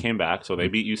 UNC came back, so they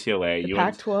beat UCLA. The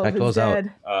Pac-12 is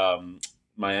dead.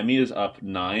 Miami is up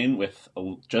 9 with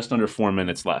just under 4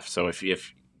 minutes left. So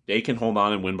if they can hold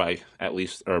on and win by at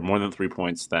least or more than 3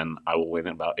 points, then I will win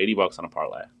about $80 on a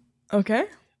parlay. Okay.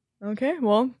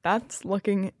 Well, that's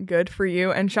looking good for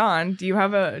you. And Sean, do you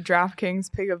have a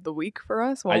DraftKings pick of the week for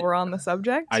us while we're on the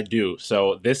subject? I do.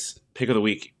 So this pick of the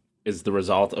week is the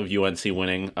result of UNC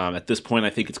winning. At this point,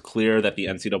 I think it's clear that the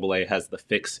NCAA has the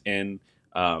fix in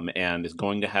and is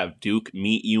going to have Duke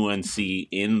meet UNC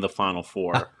in the Final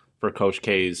Four for Coach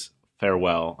K's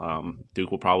farewell.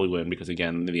 Duke will probably win because,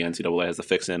 again, the NCAA has the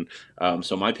fix in.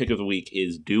 So my pick of the week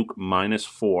is Duke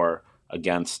 -4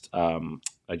 against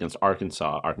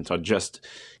Arkansas. Arkansas just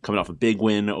coming off a big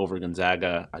win over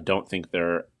Gonzaga. I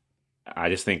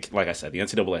just think, like I said, the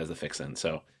NCAA has the fix in.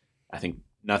 So I think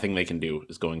nothing they can do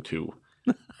is going to,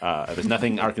 there's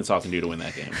nothing Arkansas can do to win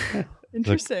that game.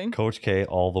 Interesting. Coach K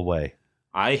all the way.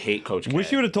 I hate Coach K.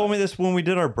 Wish you would have told me this when we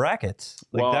did our brackets.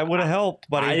 That would have helped.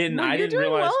 But I didn't you're doing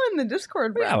realize. well in the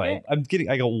Discord bracket.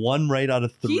 I got 1 right out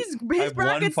of 3. His I have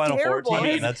bracket's 1 Final Four terrible.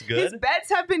 team, and that's good. His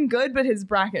bets have been good, but his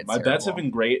bracket's My bets have been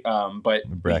great, but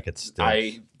brackets still.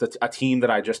 a team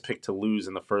that I just picked to lose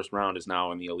in the first round is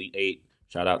now in the Elite 8.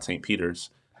 Shout out St. Peter's.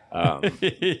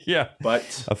 Yeah,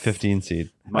 but a 15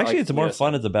 seed. Actually, it's more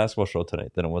fun as a basketball show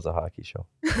tonight than it was a hockey show.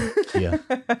 Yeah,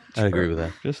 I agree with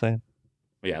that. Just saying.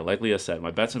 Yeah, like Leah said, my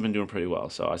bets have been doing pretty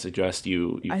well, so I suggest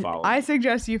you follow. I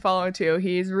suggest you follow too.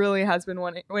 He's really has been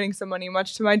winning some money,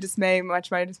 much to my dismay.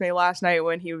 Last night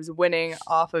when he was winning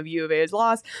off of U of A's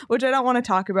loss, which I don't want to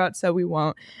talk about, so we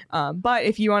won't. But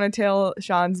if you want to tell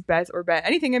Sean's bets or bet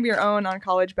anything of your own on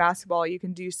college basketball, you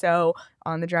can do so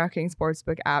on the DraftKings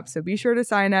Sportsbook app. So be sure to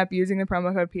sign up using the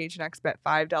promo code PHNX. Bet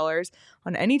 $5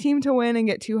 on any team to win and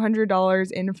get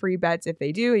 $200 in free bets if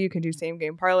they do. You can do same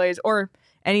game parlays or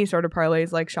any sort of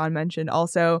parlays like Sean mentioned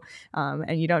also.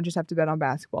 And you don't just have to bet on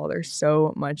basketball. There's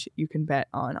so much you can bet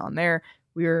on there.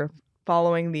 We were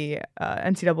following the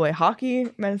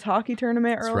NCAA men's hockey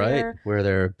tournament earlier. That's right, where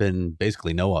there have been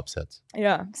basically no upsets.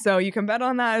 Yeah, so you can bet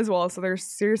on that as well. So there's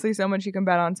seriously so much you can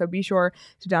bet on. So be sure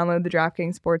to download the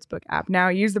DraftKings Sportsbook app now.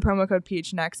 Use the promo code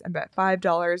PHNX and bet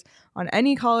 $5 on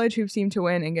any college hoops team to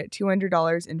win and get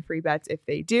 $200 in free bets if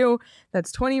they do.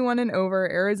 That's 21 and over,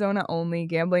 Arizona only.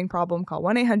 Gambling problem? Call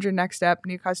 1-800-NEXT-STEP.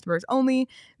 New customers only.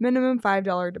 Minimum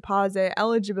 $5 deposit.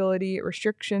 Eligibility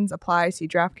restrictions apply. See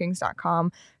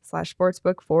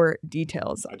DraftKings.com/sportsbook for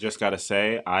details. I just gotta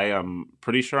say, I am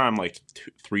pretty sure I'm like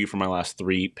 3 for my last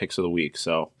 3 picks of the week.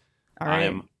 So all right. I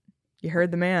am. You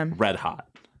heard the man. Red hot.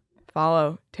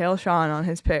 Follow Tail Sean on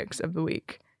his picks of the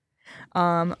week.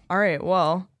 All right.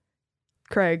 Well,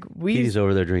 Craig, He's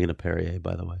over there drinking a Perrier,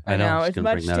 by the way. I know it's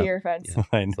much to your offense. Yeah.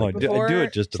 I know. Like I do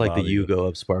it just to it's like the bother you. Yugo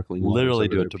of sparkling water. Literally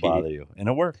do it to bother you, and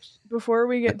it works. Before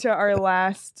we get to our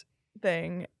last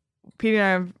thing, Pete and I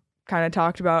have kind of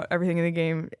talked about everything in the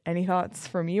game. Any thoughts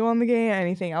from you on the game?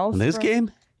 Anything else? In this game?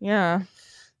 Yeah.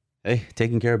 Hey,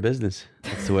 taking care of business.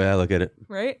 That's the way I look at it.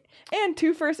 Right? And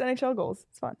 2 first NHL goals.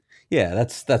 It's fun. Yeah,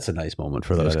 that's a nice moment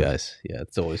for those guys. Yeah,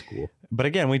 it's always cool. But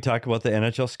again, we talk about the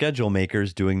NHL schedule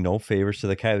makers doing no favors to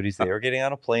the Coyotes. They are getting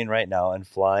on a plane right now and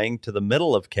flying to the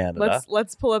middle of Canada.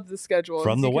 Let's pull up the schedule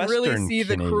from so the you can Western really see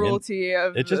Canadian. the cruelty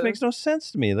of it. Just makes no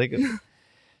sense to me. Like,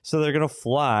 so they're gonna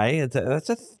fly. That's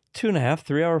a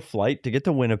 2.5-3 hour flight to get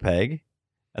to Winnipeg,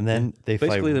 and then they fly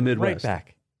basically the Midwest.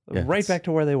 right back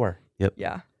to where they were. Yep.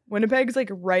 Yeah. Winnipeg's like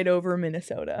right over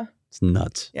Minnesota. It's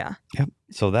nuts. Yeah. Yep.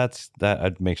 So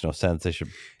that makes no sense. They should.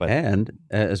 But and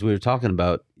as we were talking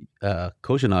about,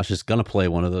 Koshinash is going to play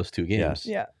one of those 2 games.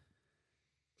 Yeah.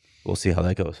 We'll see how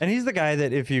that goes. And he's the guy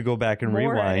that if you go back and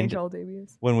More rewind, NHL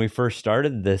debuts. when we first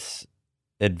started this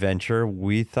adventure,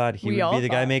 we thought he would be the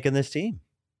guy making this team.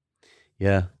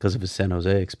 Yeah, because of his San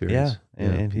Jose experience. Yeah,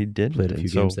 and he did. Played a few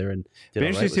games there and did be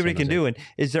interesting to see what he can do. And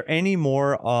is there any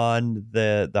more on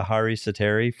the Hari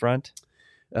Sateri front?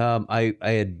 I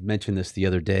had mentioned this the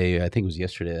other day. I think it was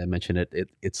yesterday. I mentioned it.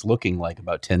 It's looking like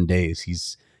about 10 days.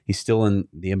 He's still in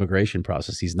the immigration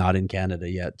process. He's not in Canada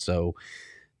yet, so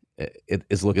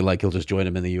it's looking like he'll just join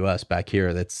him in the U.S. back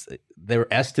here. That's their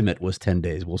estimate was 10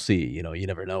 days. We'll see. You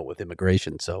never know with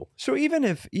immigration. So even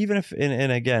if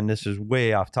and again, this is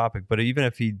way off topic, but even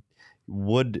if he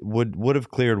would have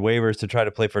cleared waivers to try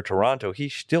to play for Toronto, he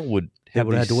still would have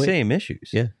the same issues.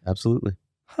 Yeah, absolutely.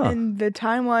 And the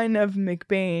timeline of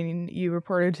McBain, you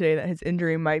reported today that his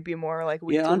injury might be more like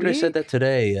week to Andre week. said that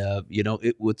today.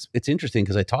 It's interesting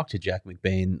because I talked to Jack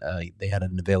McBain. They had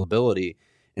an availability,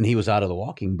 and he was out of the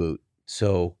walking boot.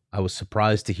 So I was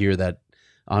surprised to hear that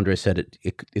Andre said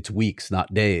it's weeks,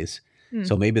 not days.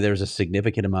 So maybe there's a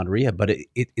significant amount of rehab. But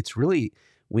it's really,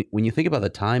 when you think about the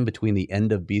time between the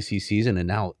end of BC season and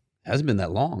now, it hasn't been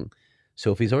that long.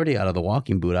 So if he's already out of the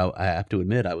walking boot, I have to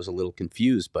admit I was a little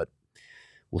confused, but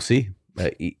we'll see.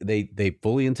 They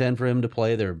fully intend for him to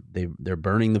play. They're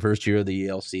burning the first year of the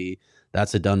ELC.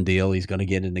 That's a done deal. He's going to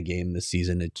get in the game this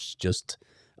season. It's just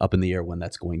up in the air when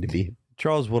that's going to be.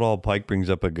 Charles Woodall Pike brings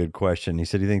up a good question. He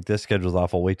said, "You think this schedule's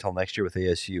off? I'll wait till next year with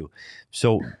ASU."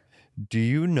 So, do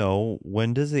you know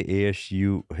when does the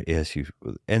NCAA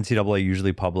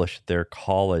usually publish their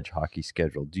college hockey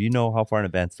schedule? Do you know how far in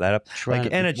advance that up? Like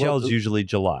NHL is usually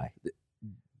July.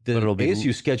 The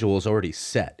ASU schedule is already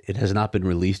set. It has not been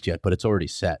released yet, but it's already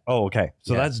set. Oh, okay.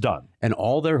 So that's done. And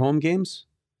all their home games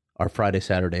are Friday,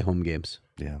 Saturday home games.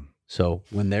 Yeah. So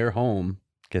when they're home,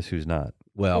 guess who's not?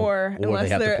 Well, or they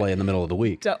have to play in the middle of the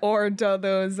week.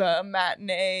 Those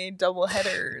matinee double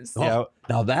headers. Yeah.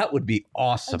 Now that would be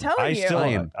awesome. I'm telling you.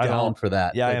 I am down for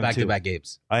that. Yeah, I am back-to-back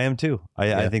games. I am too.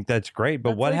 I think that's great.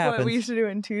 But what happens? What we used to do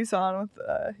in Tucson with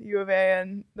U of A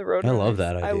and the road. I love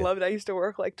that idea. I loved. I used to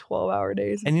work like 12-hour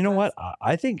days. And you know what?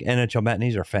 I think NHL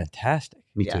matinees are fantastic.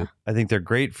 Me too. I think they're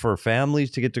great for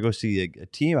families to get to go see a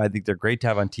team. I think they're great to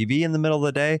have on TV in the middle of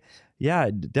the day.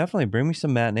 Yeah, definitely bring me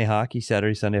some matinee hockey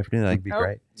Saturday, Sunday afternoon. That'd be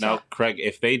great. Now, Craig,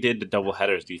 if they did the double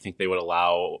headers, do you think they would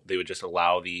just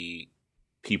allow the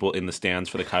people in the stands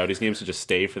for the Coyotes games to just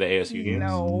stay for the ASU games?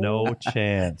 No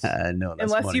chance. No,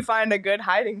 that's unless money. you find a good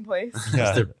hiding place.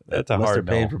 Yeah, that's a Unless hard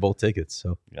they're paying no. for both tickets.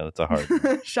 So yeah, that's a hard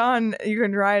no. Sean, you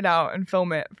can try it out and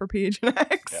film it for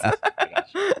PHNX.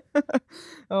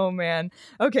 Oh man.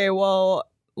 Okay, well,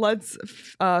 let's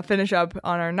finish up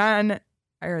on our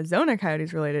non-Arizona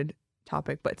Coyotes related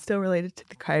topic, but still related to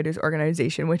the Coyotes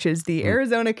organization, which is the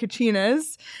Arizona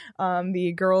Kachinas,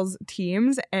 the girls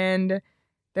teams. And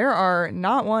there are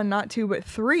not one, not two, but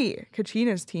three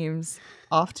Kachinas teams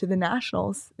off to the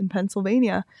Nationals in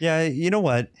Pennsylvania. Yeah, you know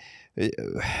what?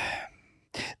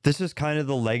 This is kind of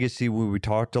the legacy where we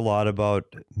talked a lot about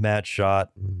Matt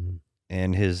Schott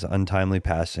and his untimely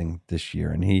passing this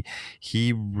year. And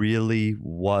he really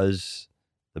was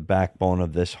the backbone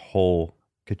of this whole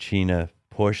Kachina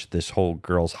push, this whole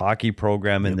girls hockey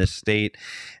program in this state.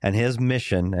 And his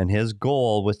mission and his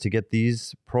goal was to get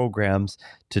these programs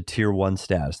to tier 1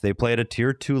 status. They play at a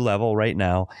tier 2 level right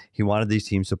now. He wanted these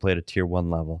teams to play at a tier 1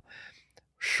 level.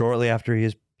 Shortly after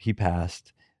he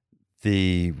passed,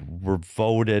 they were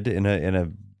voted in a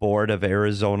board of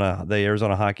Arizona. The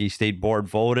Arizona Hockey State Board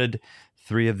voted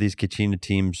 3 of these Kachina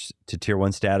teams to tier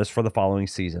 1 status for the following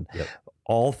season. Yep.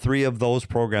 All 3 of those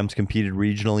programs competed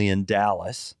regionally in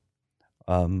Dallas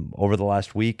over the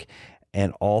last week,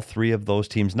 and all 3 of those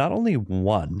teams not only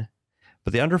won,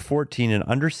 but the under 14 and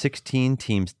under 16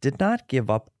 teams did not give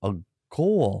up a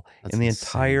goal in the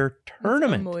entire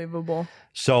tournament. That's unbelievable.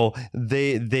 So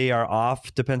they are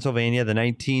off to Pennsylvania. The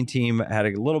 19 team had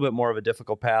a little bit more of a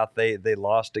difficult path. They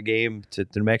lost a game to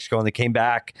New Mexico, and they came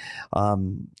back,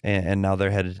 and now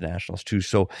they're headed to Nationals too.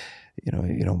 So, you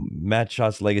know, Matt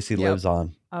Schott's legacy lives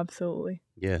on. Absolutely.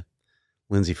 Yeah.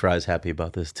 Lindsay Fry's happy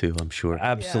about this too, I'm sure.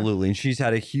 Absolutely. And she's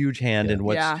had a huge hand in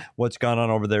what's gone on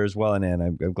over there as well. And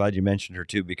I'm glad you mentioned her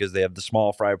too, because they have the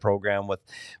small fry program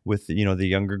with the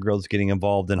younger girls getting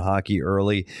involved in hockey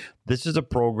early. This is a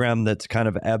program that's kind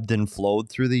of ebbed and flowed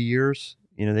through the years.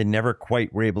 They never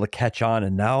quite were able to catch on,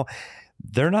 and now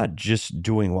they're not just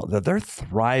doing well, they're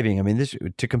thriving. I mean,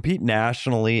 to compete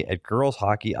nationally at girls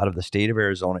hockey out of the state of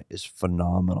Arizona is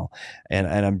phenomenal.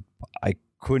 And I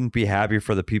couldn't be happier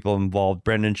for the people involved.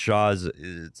 Brendan Shaw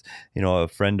is a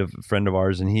friend of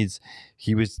ours, and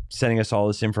he was sending us all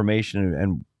this information,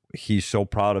 and he's so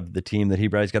proud of the team that he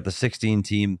brought. He's got the 16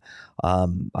 team.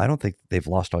 I don't think they've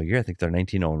lost all year. I think they're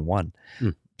 19-0-1.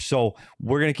 So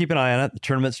we're going to keep an eye on it. The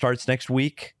tournament starts next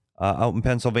week out in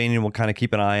Pennsylvania. We'll kind of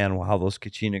keep an eye on how those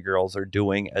Kachina girls are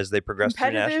doing as they progress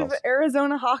through nationals. Competitive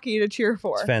Arizona hockey to cheer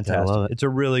for. It's fantastic. It's a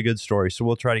really good story. So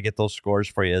we'll try to get those scores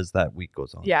for you as that week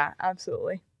goes on. Yeah,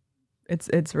 absolutely.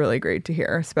 It's really great to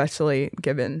hear, especially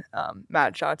given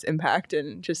Matt Schott's impact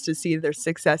and just to see their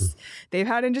success they've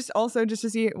had, and just to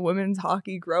see women's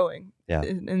hockey growing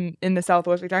in the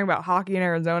Southwest. We're talking about hockey in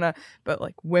Arizona, but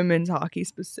like women's hockey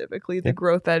specifically, the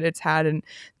growth that it's had, and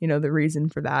the reason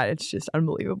for that, it's just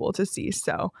unbelievable to see.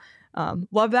 So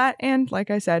love that, and like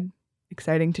I said,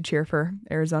 exciting to cheer for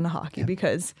Arizona hockey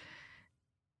because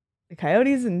the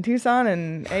Coyotes and Tucson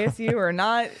and ASU are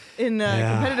not in a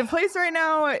competitive place right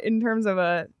now in terms of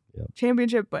a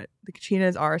championship, but the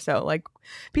Kachinas are. So like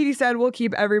PD said, we'll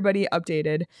keep everybody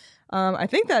updated. I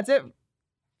think that's it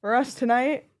for us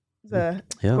tonight. It's a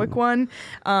quick one.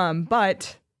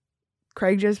 But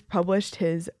Craig just published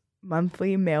his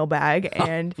monthly mailbag,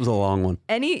 and it was a long one.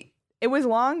 It was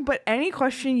long, but any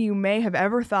question you may have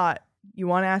ever thought you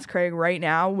want to ask Craig right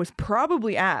now was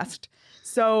probably asked.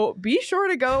 So be sure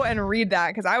to go and read that,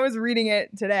 because I was reading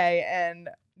it today and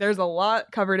there's a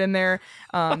lot covered in there.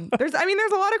 There's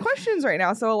a lot of questions right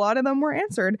now, so a lot of them were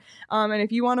answered. And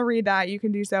if you want to read that, you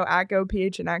can do so at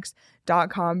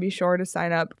gophnx.com. Be sure to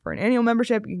sign up for an annual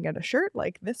membership. You can get a shirt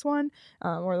like this one,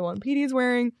 or the one PD is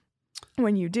wearing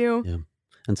when you do. Yeah.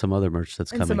 And some other merch that's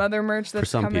coming. And some other merch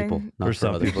that's coming. coming. For some people. Not for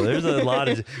some others. people. There's a lot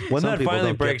of... When that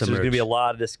finally breaks, there's going to be a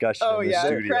lot of discussion in the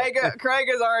studio. Craig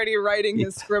is already writing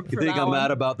his script You for think that I'm one.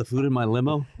 mad about the food in my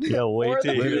limo? Yeah, wait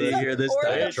till you hear this. Or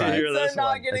That's the right. pizza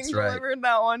not getting delivered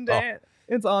that one day.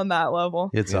 It's on that level.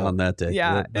 It's on that day.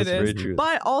 Yeah, that's it is. very true.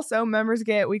 But also, members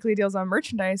get weekly deals on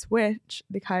merchandise, which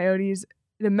the Coyotes...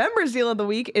 The members deal of the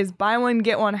week is buy one,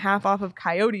 get one half off of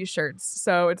Coyote shirts.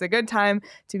 So it's a good time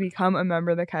to become a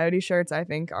member. The Coyote shirts, I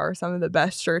think, are some of the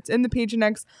best shirts in the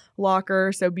PHNX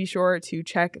locker. So be sure to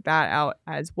check that out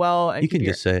as well. And You can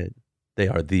just say it. They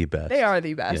are the best. They are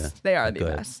the best. Yeah. They are the Go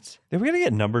ahead. best. We're going to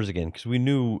get numbers again, because we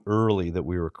knew early that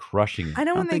we were crushing. I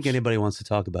know I when don't they think anybody wants to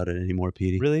talk about it anymore,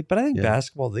 Petey. Really? But I think Yeah.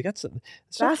 basketball, they got some...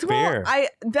 It's not basketball. fair.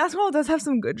 Basketball does have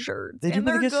some good shirts. They do, and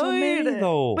but they they're get so many, good.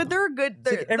 though. But they're good.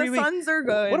 It's like every The week- Suns are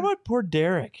good. What about poor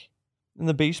Derek in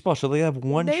the baseball show? They have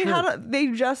one shirt. They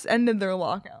just ended their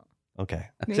lockout. Okay.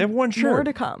 They have one shirt. More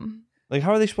to come. Like,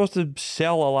 how are they supposed to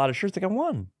sell a lot of shirts? They got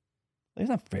one. It's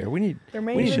not fair. We need... There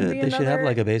may They even should, be they should have another-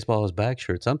 like a baseball is back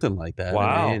shirt, something like that.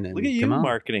 Wow. I mean, Look at you come on.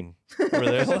 marketing over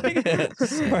there. Like,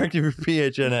 marketing for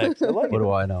PHNX. I like What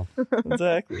do I know?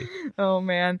 Exactly. Oh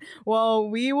man. Well,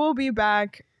 we will be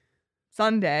back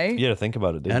Sunday You got to think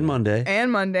about it, dude. And Monday. and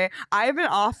Monday. I've been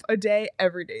off a day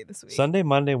every day this week. Sunday,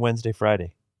 Monday, Wednesday,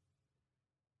 Friday.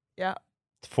 Yeah.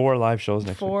 4 live shows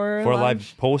next Four week. 4 live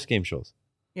live post-game shows.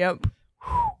 Yep.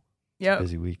 Yep.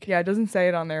 Busy week. Yeah, it doesn't say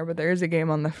it on there, but there is a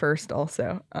game on the 1st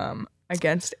also.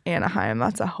 Against Anaheim.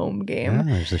 That's a home game. Yeah,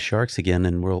 there's the Sharks again,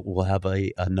 and we'll have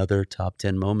another top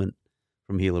 10 moment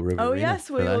from Gila River. Oh Arena yes,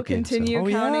 for we that will game, so- continue Oh,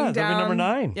 yeah, counting that'll be down. number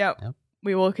 9. Yep.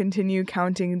 We will continue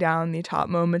counting down the top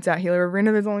moments at Gila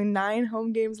Arena. There's only 9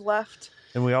 home games left.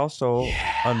 And we also,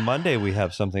 on Monday, we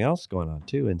have something else going on,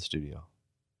 too, in studio.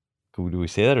 Do we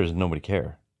say that, or does nobody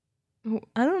care?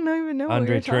 I don't even know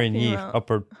Andre what you're talking Tourigny, about.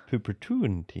 upper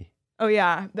opportunity. Oh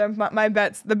yeah, my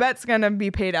bets. The bet's gonna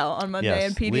be paid out on Monday, Yes,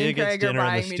 and PD Leah and gets Craig are dinner in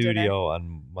buying the me dinner. studio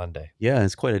on Monday. Yeah,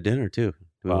 it's quite a dinner, too.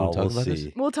 Do we Well, want to talk we'll about see.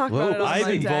 this? We'll talk about it on I've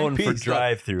been Monday. voting for Pete's not-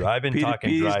 drive-through. I've been talking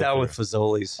Petey's drive-through. down with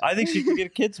Fazoli's. I think she could get a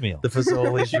kid's meal. The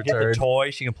Fazoli's She get the return. toy.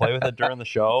 She can play with it during the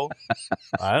show.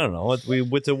 I don't know.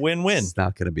 It's a win-win. It's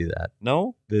not going to be that.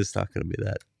 No? It's not going to be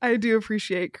that. I do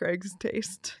appreciate Craig's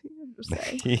taste. I'm just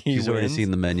saying. He's already wins.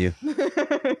 seen the menu.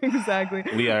 Exactly.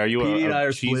 Leah, are you Petey and I a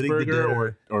are splitting the cheeseburger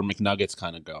dinner. or McNuggets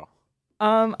kind of go?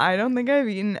 I don't think I've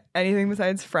eaten anything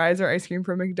besides fries or ice cream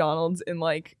from McDonald's in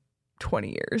like 20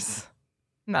 years.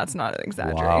 And that's not an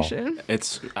exaggeration.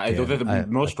 The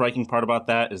most striking part about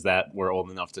that is that we're old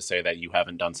enough to say that you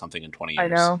haven't done something in 20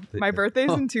 years. I know. My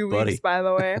birthday's in 2 buddy. weeks, by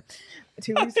the way.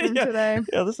 2 weeks from today.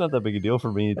 Yeah, that's not that big a deal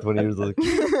for me 20 years later.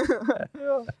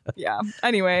 Yeah.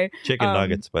 Anyway. Chicken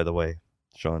nuggets, by the way,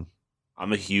 Sean.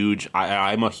 I'm a huge 2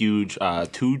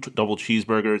 double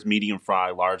cheeseburgers, medium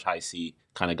fry, large high C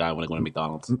kind of guy when I go to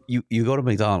McDonald's. You go to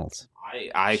McDonald's.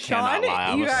 I cannot lie.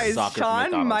 I'm you a guys, sucker for Sean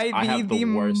McDonald's. might I have be the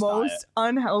worst most diet.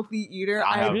 unhealthy eater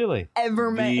I have Really?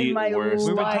 ever met the in my worst.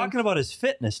 We've been life. talking about his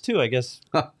fitness, too, I guess.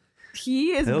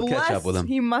 He is It'll blessed. catch up with him.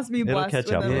 He must be It'll blessed catch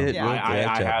with up him. with him. Yeah.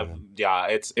 I have, yeah,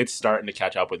 it's starting to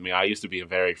catch up with me. I used to be a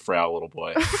very frail little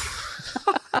boy.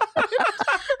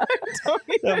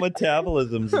 That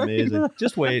metabolism's amazing.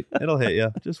 Just wait. It'll hit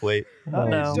you. Just wait. I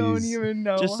No. don't even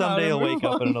know. Just someday how to you'll wake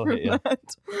move up and it'll hit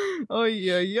you. Oh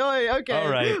yeah. Okay. All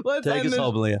right. Let's Take end us the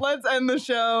home, Leah. Let's end the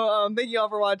show. Thank you all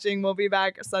for watching. We'll be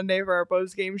back Sunday for our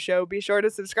post game show. Be sure to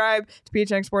subscribe to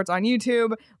PHNX Sports on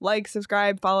YouTube. Like,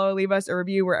 subscribe, follow, leave us a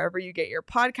review wherever you get your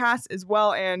podcasts as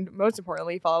well, and most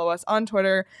importantly, follow us on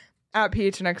Twitter at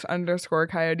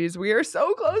PHNX_Coyotes. We are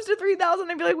so close to 3,000.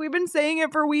 I feel like we've been saying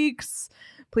it for weeks.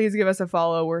 Please give us a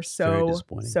follow. We're Very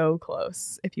so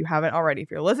close. If you haven't already, if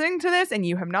you're listening to this and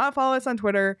you have not followed us on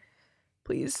Twitter,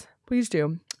 please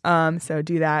do. So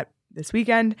do that this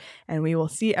weekend, and we will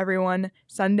see everyone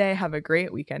Sunday. Have a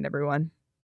great weekend, everyone.